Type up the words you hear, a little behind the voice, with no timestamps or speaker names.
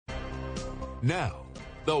Now,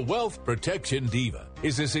 the Wealth Protection Diva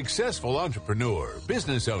is a successful entrepreneur,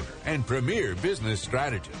 business owner, and premier business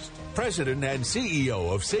strategist, president and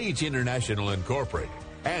CEO of Sage International Incorporated,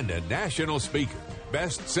 and a national speaker,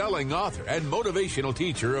 best-selling author, and motivational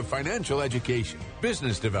teacher of financial education,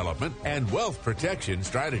 business development, and wealth protection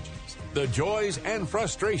strategies. The joys and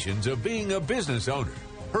frustrations of being a business owner.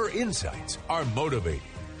 Her insights are motivating.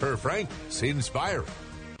 Her frankness inspiring.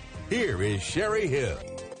 Here is Sherry Hill.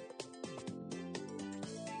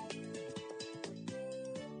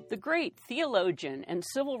 The great theologian and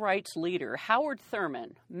civil rights leader Howard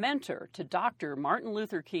Thurman, mentor to Dr. Martin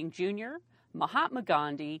Luther King Jr., Mahatma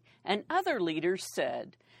Gandhi, and other leaders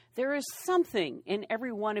said, "There is something in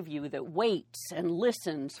every one of you that waits and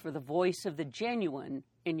listens for the voice of the genuine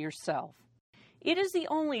in yourself. It is the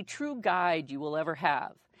only true guide you will ever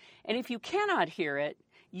have, and if you cannot hear it,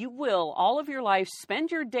 you will all of your life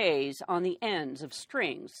spend your days on the ends of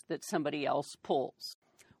strings that somebody else pulls.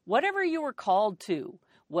 Whatever you are called to,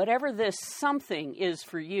 whatever this something is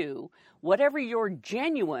for you, whatever your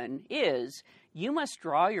genuine is, you must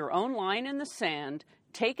draw your own line in the sand,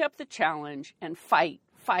 take up the challenge, and fight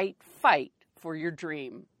for your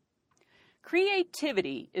dream."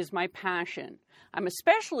 Creativity is my passion. I'm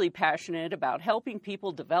especially passionate about helping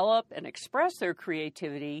people develop and express their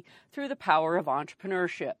creativity through the power of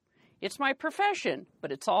entrepreneurship. It's my profession,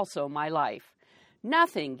 but it's also my life.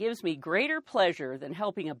 Nothing gives me greater pleasure than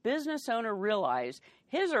helping a business owner realize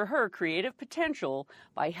his or her creative potential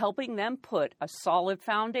by helping them put a solid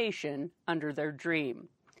foundation under their dream.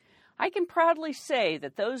 I can proudly say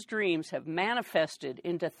that those dreams have manifested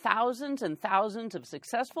into thousands and thousands of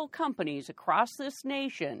successful companies across this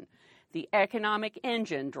nation, the economic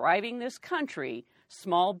engine driving this country,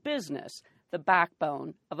 small business, the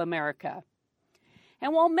backbone of America.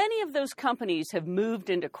 And while many of those companies have moved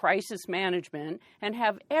into crisis management and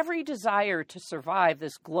have every desire to survive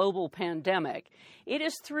this global pandemic, it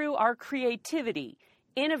is through our creativity,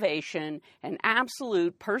 innovation, and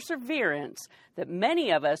absolute perseverance that many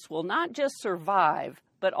of us will not just survive,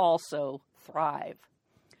 but also thrive.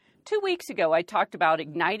 2 weeks ago, I talked about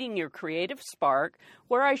igniting your creative spark,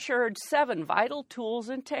 where I shared 7 vital tools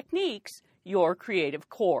and techniques, your creative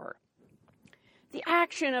core. The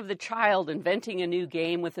action of the child inventing a new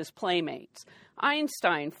game with his playmates,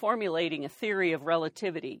 Einstein formulating a theory of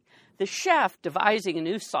relativity, the chef devising a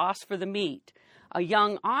new sauce for the meat, a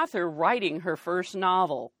young author writing her first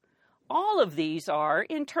novel. All of these are,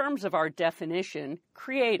 in terms of our definition,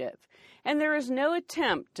 creative, and there is no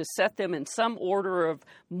attempt to set them in some order of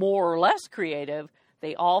more or less creative.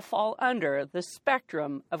 They all fall under the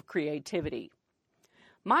spectrum of creativity.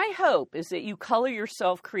 My hope is that you color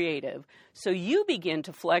yourself creative so you begin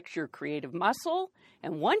to flex your creative muscle,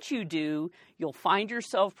 and once you do, you'll find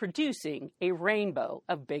yourself producing a rainbow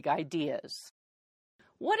of big ideas.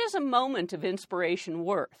 What is a moment of inspiration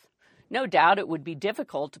worth? No doubt it would be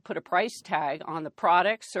difficult to put a price tag on the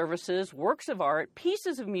products, services, works of art,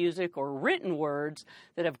 pieces of music, or written words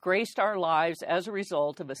that have graced our lives as a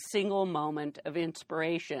result of a single moment of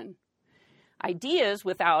inspiration. Ideas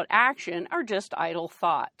without action are just idle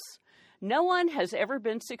thoughts. No one has ever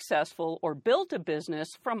been successful or built a business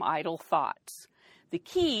from idle thoughts. The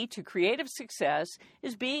key to creative success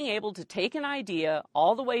is being able to take an idea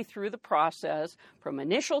all the way through the process from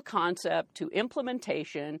initial concept to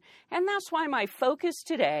implementation, and that's why my focus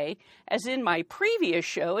today, as in my previous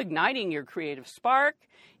show, Igniting Your Creative Spark,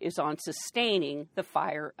 is on sustaining the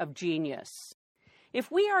fire of genius. If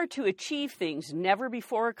we are to achieve things never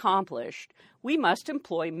before accomplished, we must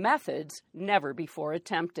employ methods never before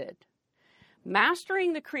attempted.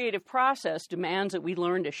 Mastering the creative process demands that we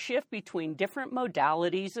learn to shift between different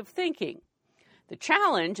modalities of thinking. The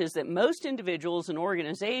challenge is that most individuals and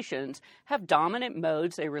organizations have dominant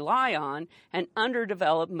modes they rely on and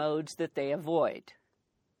underdeveloped modes that they avoid.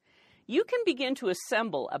 You can begin to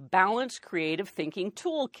assemble a balanced creative thinking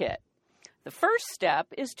toolkit. The first step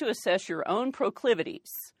is to assess your own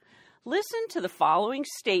proclivities. Listen to the following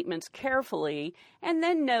statements carefully and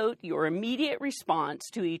then note your immediate response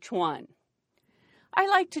to each one. I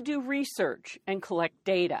like to do research and collect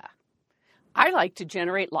data. I like to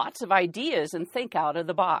generate lots of ideas and think out of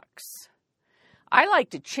the box. I like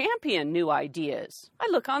to champion new ideas. I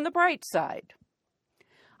look on the bright side.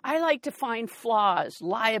 I like to find flaws,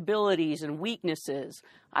 liabilities, and weaknesses.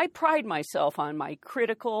 I pride myself on my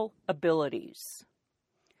critical abilities.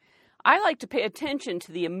 I like to pay attention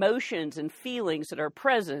to the emotions and feelings that are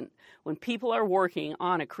present when people are working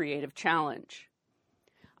on a creative challenge.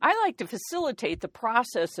 I like to facilitate the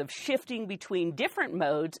process of shifting between different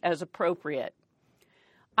modes as appropriate.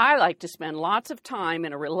 I like to spend lots of time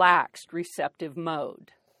in a relaxed, receptive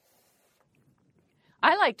mode.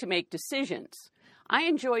 I like to make decisions. I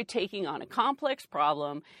enjoy taking on a complex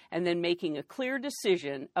problem and then making a clear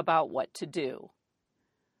decision about what to do.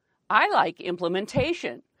 I like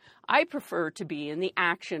implementation. I prefer to be in the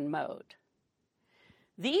action mode.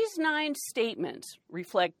 These 9 statements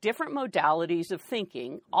reflect different modalities of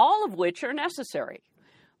thinking, all of which are necessary.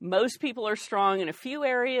 Most people are strong in a few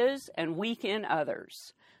areas and weak in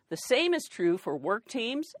others. The same is true for work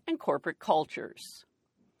teams and corporate cultures.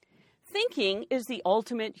 Thinking is the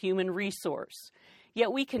ultimate human resource,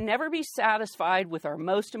 yet we can never be satisfied with our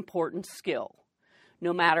most important skill.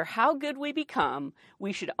 No matter how good we become,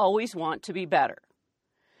 we should always want to be better.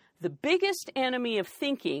 The biggest enemy of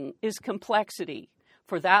thinking is complexity,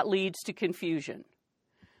 for that leads to confusion.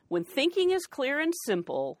 When thinking is clear and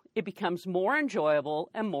simple, it becomes more enjoyable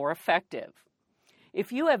and more effective.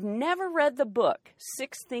 If you have never read the book,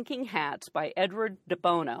 6 Thinking Hats by Edward de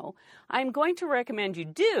Bono, I'm going to recommend you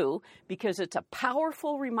do because it's a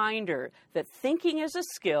powerful reminder that thinking is a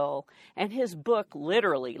skill, and his book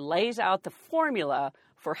literally lays out the formula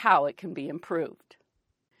for how it can be improved.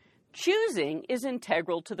 Choosing is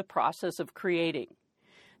integral to the process of creating.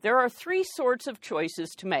 There are 3 sorts of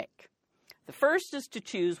choices to make. The first is to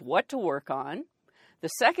choose what to work on. The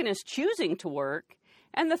second is choosing to work.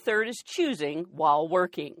 And the third is choosing while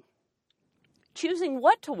working. Choosing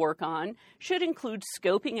what to work on should include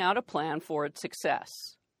scoping out a plan for its success.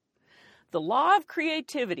 The law of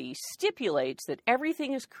creativity stipulates that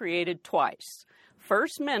everything is created twice,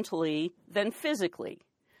 first mentally, then physically.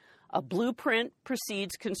 A blueprint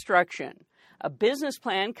precedes construction. A business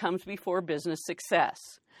plan comes before business success.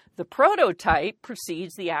 The prototype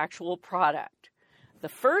precedes the actual product. The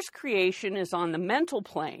first creation is on the mental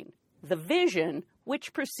plane, the vision,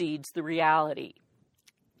 which precedes the reality.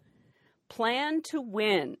 Plan to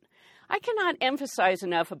win. I cannot emphasize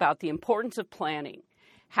enough about the importance of planning.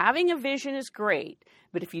 Having a vision is great,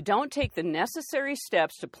 but if you don't take the necessary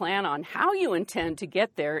steps to plan on how you intend to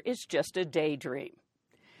get there, it's just a daydream.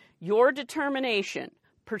 Your determination,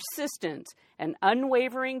 persistence, and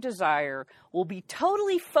unwavering desire will be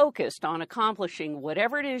totally focused on accomplishing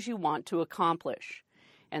whatever it is you want to accomplish.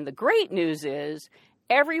 And the great news is,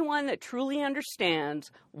 everyone that truly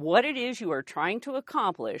understands what it is you are trying to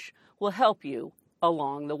accomplish will help you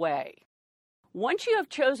along the way. Once you have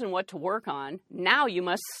chosen what to work on, now you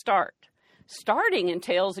must start. Starting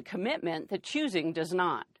entails a commitment that choosing does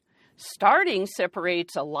not. Starting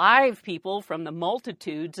separates alive people from the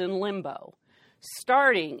multitudes in limbo.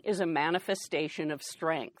 Starting is a manifestation of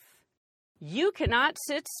strength. You cannot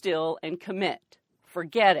sit still and commit.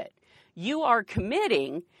 Forget it. You are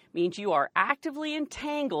committing means you are actively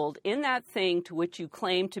entangled in that thing to which you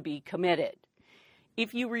claim to be committed.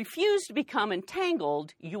 If you refuse to become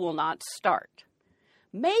entangled, you will not start.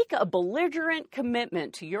 Make a belligerent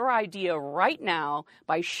commitment to your idea right now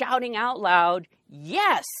by shouting out loud,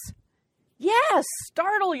 "Yes! Yes!"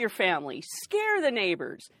 Startle your family, scare the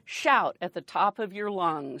neighbors, shout at the top of your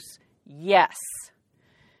lungs, "Yes!"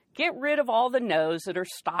 Get rid of all the no's that are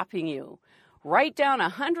stopping you. Write down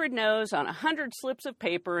 100 no's on 100 slips of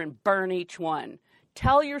paper and burn each one.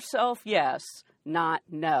 Tell yourself yes, not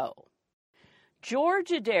no.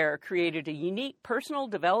 George Adair created a unique personal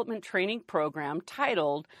development training program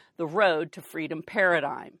titled The Road to Freedom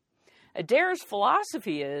Paradigm. Adair's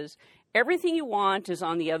philosophy is, everything you want is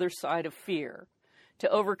on the other side of fear. To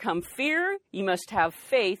overcome fear, you must have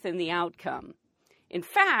faith in the outcome. In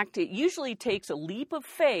fact, it usually takes a leap of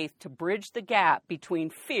faith to bridge the gap between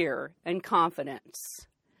fear and confidence.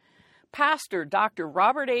 Pastor Dr.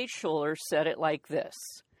 Robert H. Schuller said it like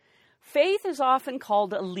this: faith is often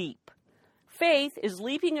called a leap. Faith is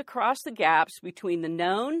leaping across the gaps between the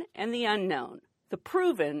known and the unknown, the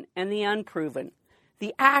proven and the unproven,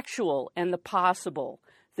 the actual and the possible,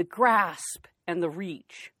 the grasp and the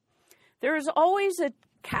reach. There is always a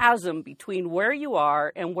chasm between where you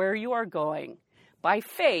are and where you are going. By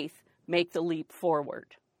faith, make the leap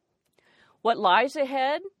forward. What lies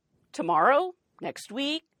ahead? Tomorrow, next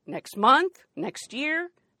week, next month, next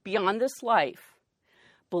year, beyond this life.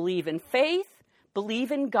 Believe in faith,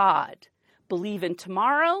 believe in God. Believe in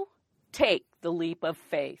tomorrow, take the leap of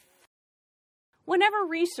faith. Whenever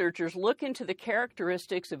researchers look into the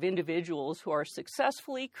characteristics of individuals who are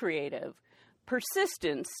successfully creative,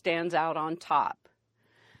 persistence stands out on top.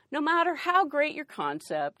 No matter how great your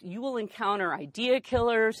concept, you will encounter idea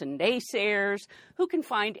killers and naysayers who can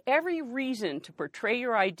find every reason to portray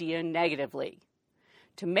your idea negatively.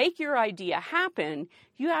 To make your idea happen,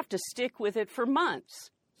 you have to stick with it for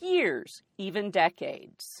months, years, even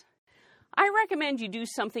decades. I recommend you do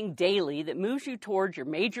something daily that moves you towards your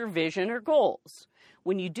major vision or goals.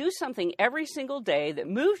 When you do something every single day that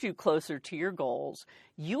moves you closer to your goals,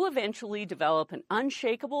 you eventually develop an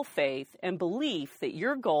unshakable faith and belief that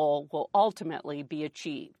your goal will ultimately be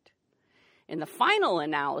achieved. In the final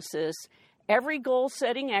analysis, every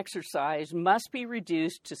goal-setting exercise must be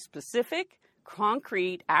reduced to specific,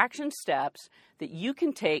 concrete action steps that you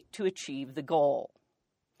can take to achieve the goal.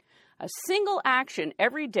 A single action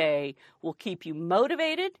every day will keep you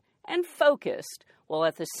motivated and focused, while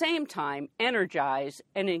at the same time energize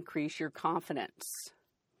and increase your confidence.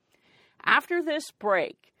 After this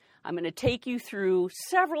break, I'm going to take you through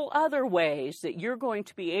several other ways that you're going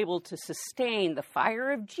to be able to sustain the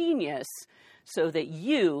fire of genius so that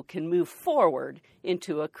you can move forward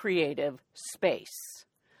into a creative space.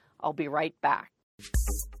 I'll be right back.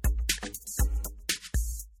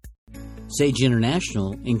 Sage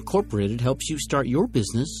International Incorporated helps you start your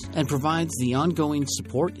business and provides the ongoing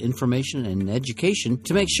support, information, and education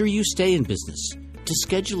to make sure you stay in business. To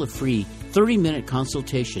schedule a free 30-minute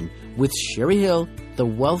consultation with Sherry Hill, the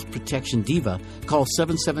Wealth Protection Diva, call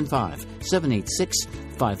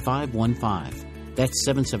 775-786-5515. That's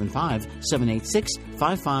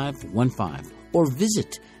 775-786-5515. Or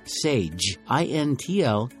visit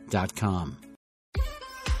sageintl.com.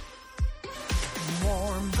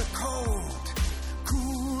 Warm the cold,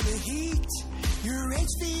 cool the heat. Your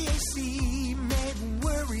HVAC made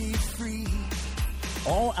worry-free.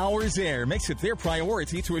 All Hours Air makes it their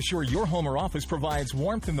priority to assure your home or office provides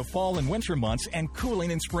warmth in the fall and winter months and cooling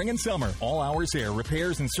in spring and summer. All Hours Air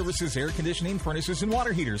repairs and services air conditioning, furnaces, and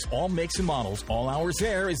water heaters, all makes and models. All Hours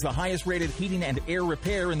Air is the highest rated heating and air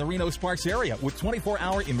repair in the Reno-Sparks area with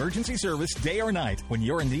 24-hour emergency service day or night. When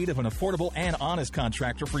you're in need of an affordable and honest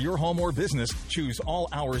contractor for your home or business, choose All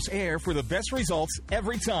Hours Air for the best results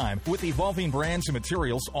every time. With evolving brands and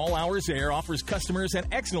materials, All Hours Air offers customers an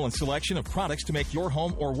excellent selection of products to make your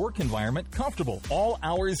home or work environment comfortable. All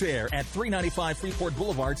Hours Air at 395 Freeport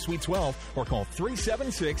Boulevard, Suite 12, or call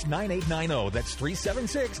 376-9890. That's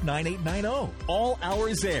 376-9890. All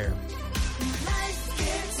Hours Air. Life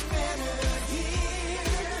gets better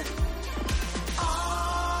here.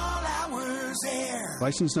 All Hours Air.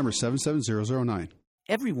 License number 77009.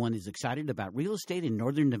 Everyone is excited about real estate in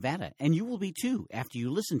Northern Nevada, and you will be too after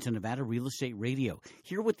you listen to Nevada Real Estate Radio.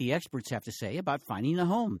 Hear what the experts have to say about finding a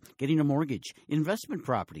home, getting a mortgage, investment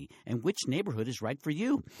property, and which neighborhood is right for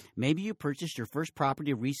you. Maybe you purchased your first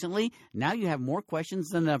property recently. Now you have more questions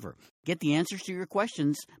than ever. Get the answers to your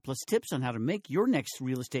questions, plus tips on how to make your next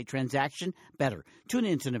real estate transaction better. Tune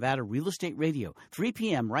in to Nevada Real Estate Radio, 3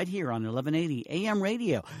 p.m. right here on 1180 AM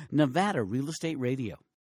Radio, Nevada Real Estate Radio.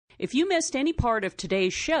 If you missed any part of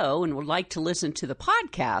today's show and would like to listen to the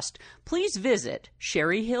podcast, please visit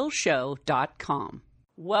sherryhillshow.com.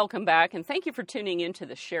 Welcome back, and thank you for tuning into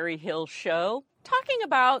the Sherry Hill Show, talking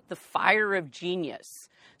about the fire of genius.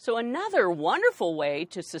 So another wonderful way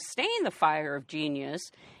to sustain the fire of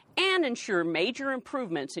genius and ensure major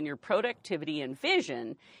improvements in your productivity and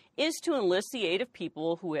vision is to enlist the aid of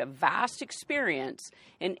people who have vast experience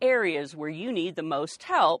in areas where you need the most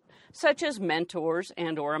help, such as mentors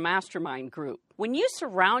and or a mastermind group. When you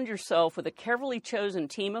surround yourself with a carefully chosen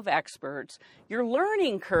team of experts, your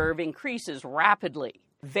learning curve increases rapidly.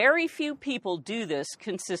 Very few people do this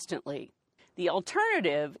consistently. The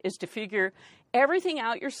alternative is to figure everything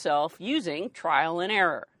out yourself using trial and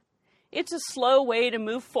error. It's a slow way to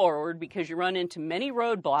move forward because you run into many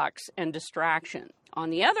roadblocks and distractions. On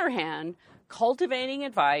the other hand, cultivating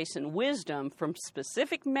advice and wisdom from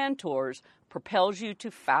specific mentors propels you to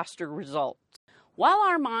faster results. While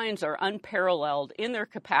our minds are unparalleled in their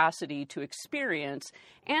capacity to experience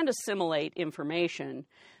and assimilate information,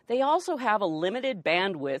 they also have a limited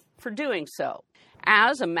bandwidth for doing so.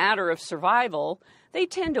 As a matter of survival, they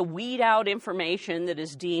tend to weed out information that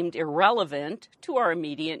is deemed irrelevant to our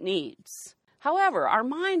immediate needs. However, our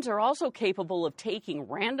minds are also capable of taking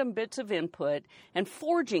random bits of input and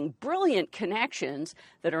forging brilliant connections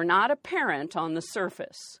that are not apparent on the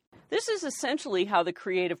surface. This is essentially how the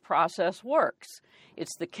creative process works.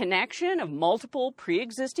 It's the connection of multiple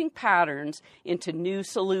pre-existing patterns into new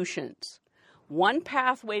solutions. One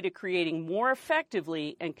pathway to creating more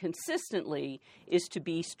effectively and consistently is to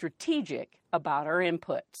be strategic about our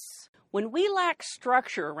inputs. When we lack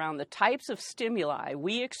structure around the types of stimuli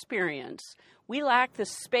we experience, we lack the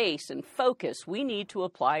space and focus we need to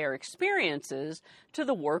apply our experiences to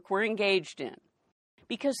the work we're engaged in.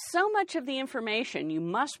 Because so much of the information you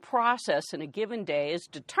must process in a given day is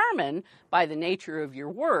determined by the nature of your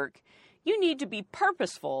work, you need to be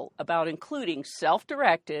purposeful about including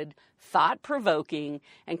self-directed, thought-provoking,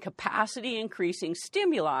 and capacity-increasing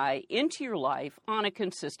stimuli into your life on a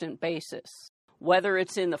consistent basis. Whether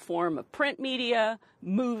it's in the form of print media,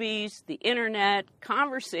 movies, the internet,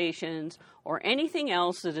 conversations, or anything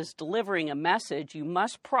else that is delivering a message you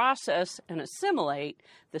must process and assimilate,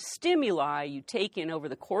 the stimuli you take in over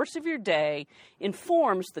the course of your day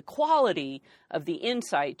informs the quality of the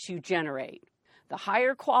insights you generate. The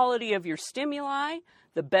higher quality of your stimuli,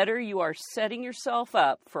 the better you are setting yourself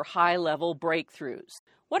up for high-level breakthroughs.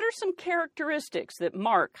 What are some characteristics that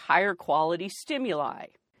mark higher quality stimuli?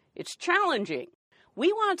 It's challenging.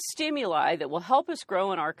 We want stimuli that will help us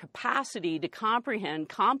grow in our capacity to comprehend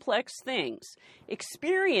complex things,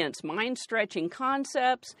 experience mind-stretching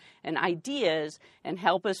concepts and ideas, and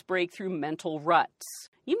help us break through mental ruts.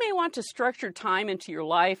 You may want to structure time into your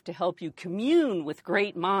life to help you commune with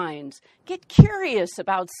great minds, get curious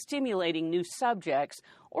about stimulating new subjects,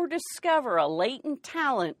 or discover a latent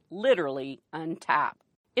talent literally untapped.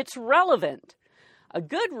 It's relevant. A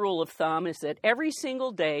good rule of thumb is that every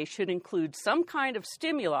single day should include some kind of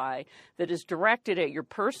stimuli that is directed at your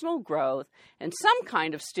personal growth and some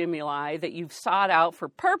kind of stimuli that you've sought out for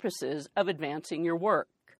purposes of advancing your work.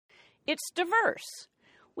 It's diverse.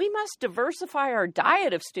 We must diversify our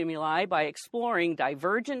diet of stimuli by exploring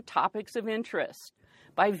divergent topics of interest,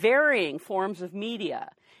 by varying forms of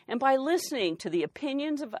media, and by listening to the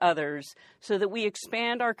opinions of others so that we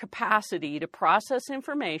expand our capacity to process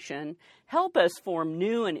information, help us form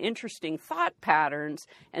new and interesting thought patterns,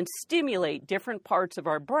 and stimulate different parts of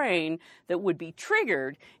our brain that would be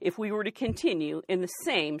triggered if we were to continue in the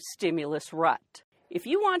same stimulus rut. If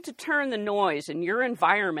you want to turn the noise in your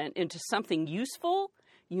environment into something useful,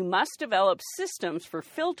 you must develop systems for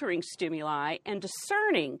filtering stimuli and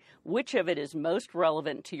discerning which of it is most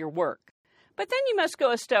relevant to your work. But then you must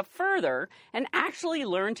go a step further and actually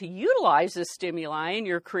learn to utilize this stimuli in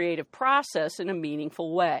your creative process in a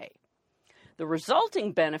meaningful way. The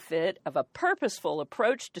resulting benefit of a purposeful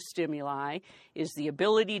approach to stimuli is the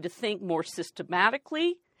ability to think more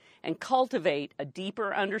systematically and cultivate a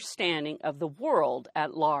deeper understanding of the world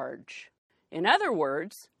at large. In other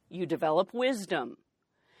words, you develop wisdom.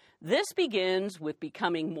 This begins with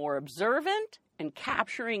becoming more observant and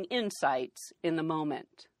capturing insights in the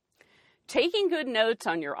moment. Taking good notes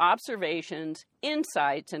on your observations,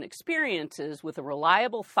 insights, and experiences with a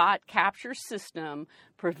reliable thought capture system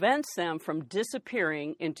prevents them from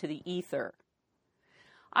disappearing into the ether.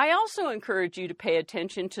 I also encourage you to pay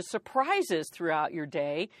attention to surprises throughout your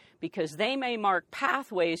day because they may mark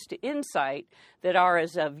pathways to insight that are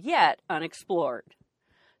as of yet unexplored.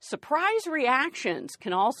 Surprise reactions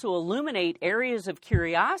can also illuminate areas of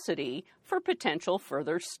curiosity for potential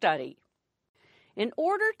further study. In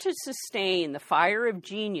order to sustain the fire of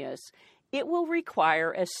genius, it will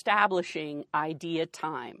require establishing idea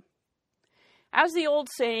time. As the old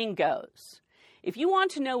saying goes, if you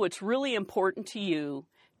want to know what's really important to you,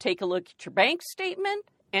 take a look at your bank statement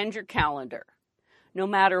and your calendar. No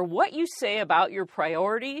matter what you say about your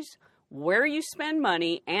priorities, where you spend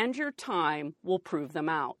money and your time will prove them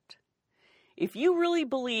out. If you really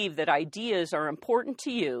believe that ideas are important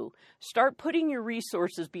to you, start putting your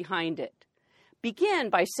resources behind it. Begin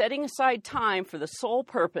by setting aside time for the sole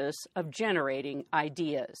purpose of generating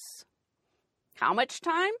ideas. How much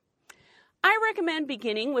time? I recommend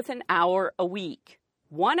beginning with an hour a week.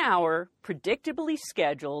 1 hour, predictably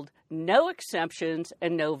scheduled, no exceptions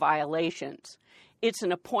and no violations. It's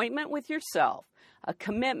an appointment with yourself, a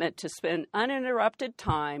commitment to spend uninterrupted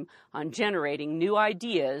time on generating new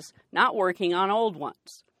ideas, not working on old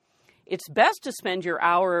ones. It's best to spend your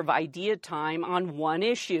hour of idea time on one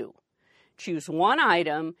issue. Choose one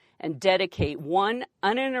item and dedicate 1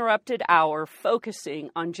 uninterrupted hour focusing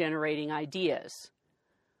on generating ideas.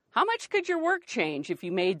 How much could your work change if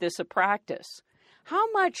you made this a practice?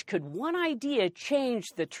 How much could one idea change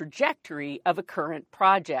the trajectory of a current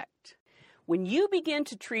project? When you begin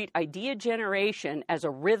to treat idea generation as a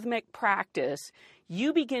rhythmic practice,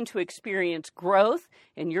 you begin to experience growth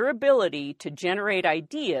in your ability to generate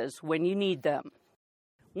ideas when you need them.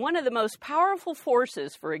 One of the most powerful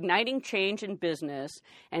forces for igniting change in business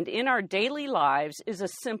and in our daily lives is a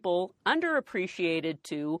simple, underappreciated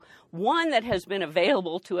tool, one that has been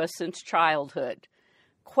available to us since childhood.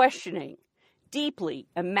 Questioning, deeply,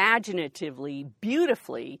 imaginatively,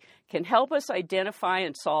 beautifully, can help us identify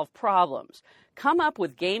and solve problems, come up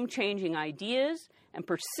with game-changing ideas, and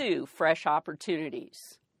pursue fresh opportunities.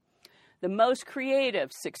 The most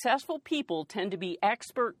creative, successful people tend to be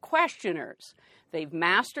expert questioners. They've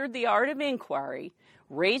mastered the art of inquiry,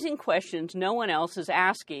 raising questions no one else is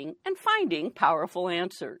asking, and finding powerful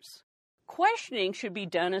answers. Questioning should be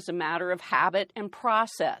done as a matter of habit and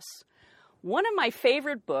process. One of my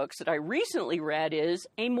favorite books that I recently read is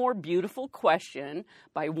A More Beautiful Question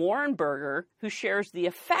by Warren Berger, who shares the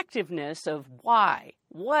effectiveness of why,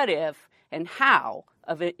 what if, and how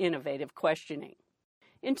of innovative questioning.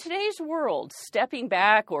 In today's world, stepping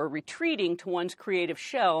back or retreating to one's creative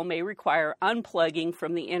shell may require unplugging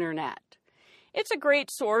from the internet. It's a great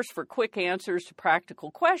source for quick answers to practical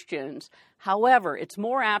questions. However, it's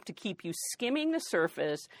more apt to keep you skimming the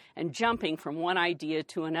surface and jumping from one idea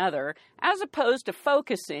to another, as opposed to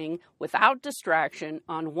focusing without distraction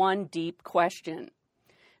on one deep question.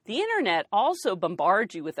 The internet also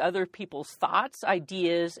bombards you with other people's thoughts,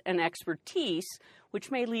 ideas, and expertise,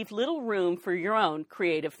 which may leave little room for your own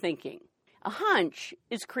creative thinking. A hunch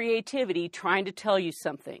is creativity trying to tell you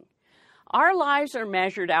something. Our lives are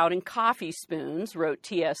measured out in coffee spoons, wrote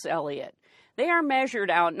T.S. Eliot. They are measured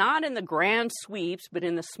out not in the grand sweeps, but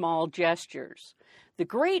in the small gestures. The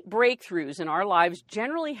great breakthroughs in our lives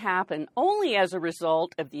generally happen only as a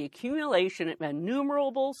result of the accumulation of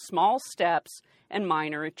innumerable small steps and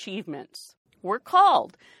minor achievements. We're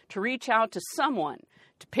called to reach out to someone,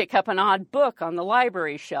 to pick up an odd book on the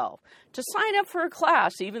library shelf, to sign up for a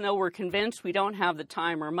class even though we're convinced we don't have the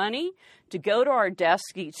time or money, to go to our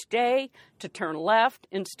desk each day, to turn left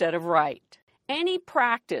instead of right. Any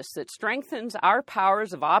practice that strengthens our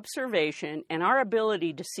powers of observation and our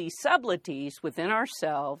ability to see subtleties within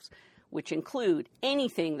ourselves, which include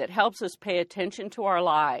anything that helps us pay attention to our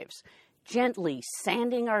lives, gently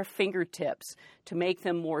sanding our fingertips to make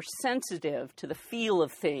them more sensitive to the feel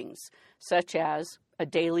of things, such as a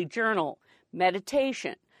daily journal,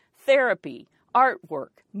 meditation, therapy,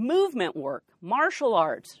 artwork, movement work, martial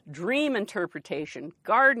arts, dream interpretation,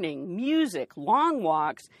 gardening, music, long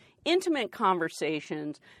walks, intimate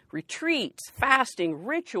conversations, retreats, fasting,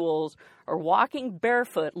 rituals, or walking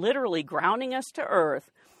barefoot, literally grounding us to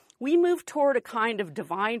earth, we move toward a kind of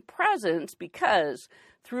divine presence because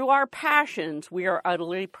through our passions we are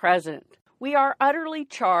utterly present. We are utterly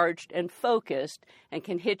charged and focused and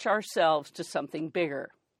can hitch ourselves to something bigger.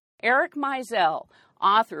 Eric Meisel,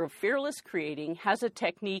 author of Fearless Creating, has a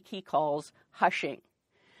technique he calls hushing.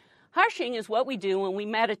 Hushing is what we do when we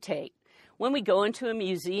meditate, when we go into a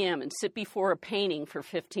museum and sit before a painting for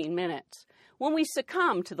 15 minutes, when we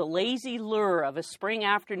succumb to the lazy lure of a spring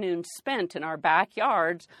afternoon spent in our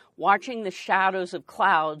backyards watching the shadows of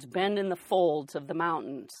clouds bend in the folds of the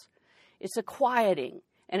mountains. It's a quieting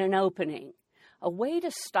and an opening, a way to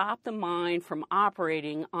stop the mind from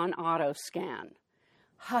operating on auto-scan.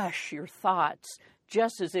 Hush your thoughts,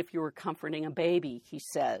 just as if you were comforting a baby, he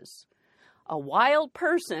says. A wild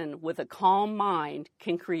person with a calm mind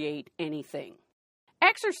can create anything.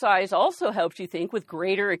 Exercise also helps you think with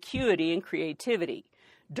greater acuity and creativity.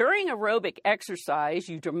 During aerobic exercise,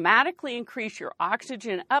 you dramatically increase your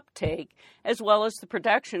oxygen uptake as well as the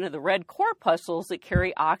production of the red corpuscles that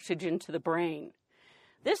carry oxygen to the brain.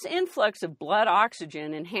 This influx of blood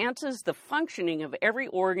oxygen enhances the functioning of every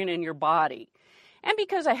organ in your body. And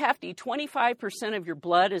because a hefty 25% of your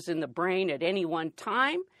blood is in the brain at any one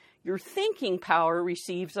time, your thinking power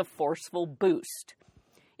receives a forceful boost.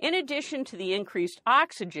 In addition to the increased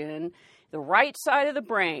oxygen, the right side of the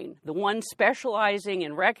brain, the one specializing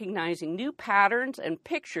in recognizing new patterns and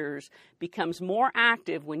pictures, becomes more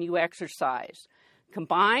active when you exercise.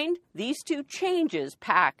 Combined, these two changes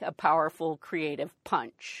pack a powerful creative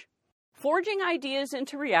punch. Forging ideas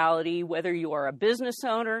into reality, whether you are a business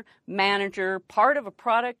owner, manager, part of a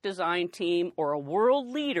product design team, or a world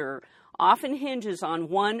leader, often hinges on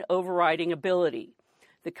one overriding ability: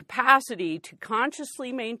 the capacity to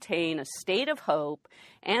consciously maintain a state of hope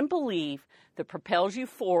and belief that propels you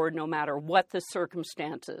forward no matter what the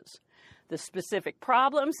circumstances. The specific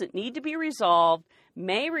problems that need to be resolved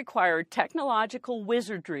may require technological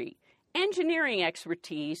wizardry, engineering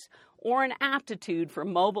expertise, or an aptitude for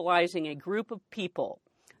mobilizing a group of people.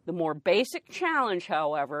 The more basic challenge,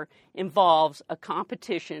 however, involves a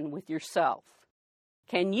competition with yourself.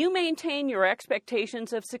 Can you maintain your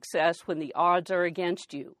expectations of success when the odds are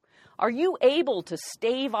against you? Are you able to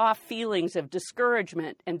stave off feelings of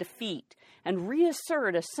discouragement and defeat and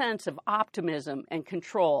reassert a sense of optimism and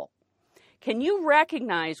control? Can you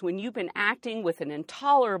recognize when you've been acting with an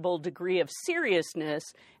intolerable degree of seriousness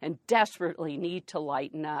and desperately need to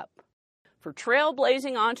lighten up? For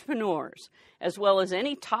trailblazing entrepreneurs, as well as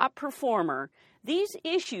any top performer, these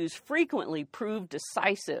issues frequently prove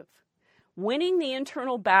decisive. Winning the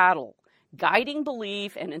internal battle, guiding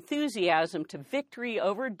belief and enthusiasm to victory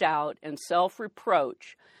over doubt and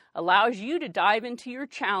self-reproach, allows you to dive into your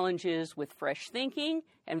challenges with fresh thinking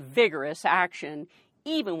and vigorous action,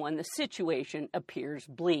 even when the situation appears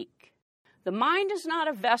bleak. The mind is not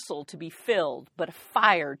a vessel to be filled, but a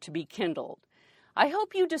fire to be kindled. I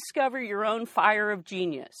hope you discover your own fire of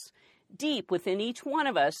genius. Deep within each one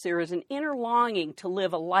of us, there is an inner longing to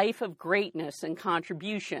live a life of greatness and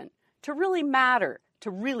contribution, to really matter, to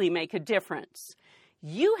really make a difference.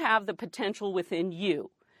 You have the potential within you.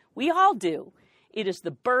 We all do. It is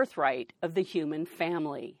the birthright of the human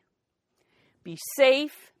family. Be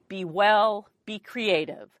safe, be well, be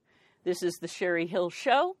creative. This is the Sherry Hill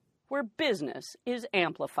Show, where business is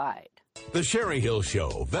amplified. The Sherry Hill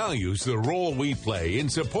Show values the role we play in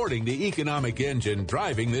supporting the economic engine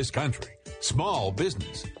driving this country. Small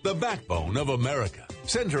business, the backbone of America.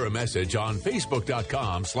 Send her a message on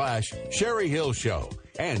Facebook.com/Sherry Hill Show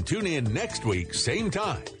and tune in next week, same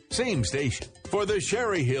time, same station, for The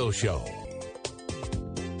Sherry Hill Show.